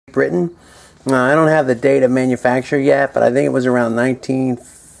Britain. I don't have the date of manufacture yet, but I think it was around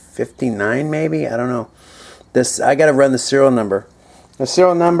 1959 maybe. I don't know. I got to run the serial number. The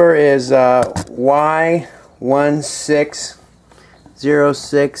serial number is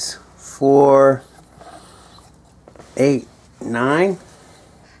Y1606489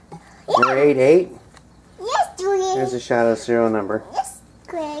 or 88. Yes, Julian. There's a shot of the serial number. Yes,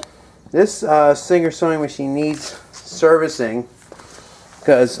 Greg. This Singer sewing machine needs servicing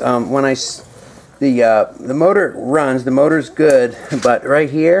because when the motor runs, the motor's good, but right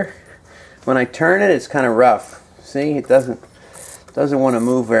here, when I turn it, it's kind of rough. See, it doesn't want to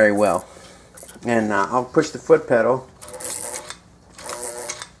move very well. And I'll push the foot pedal.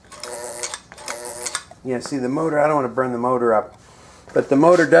 Yeah, see the motor, I don't want to burn the motor up. But the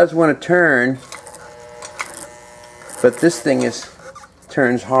motor does want to turn. But this thing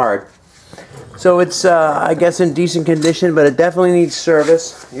turns hard. So it's, I guess, in decent condition, but it definitely needs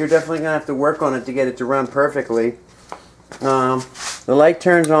service. You're definitely going to have to work on it to get it to run perfectly. The light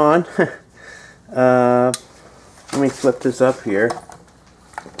turns on. Let me flip this up here.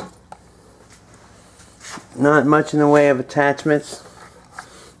 Not much in the way of attachments,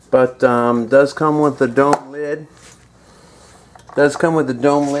 but does come with the dome lid. Does come with the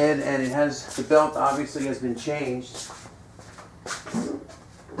dome lid, and it has, the belt obviously has been changed.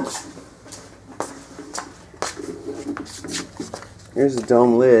 Here's the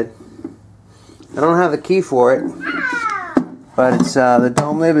dome lid. I don't have the key for it, but it's the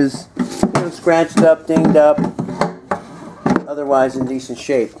dome lid is scratched up, dinged up, otherwise in decent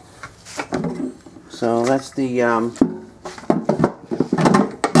shape. So that's the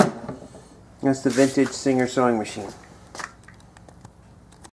vintage Singer sewing machine.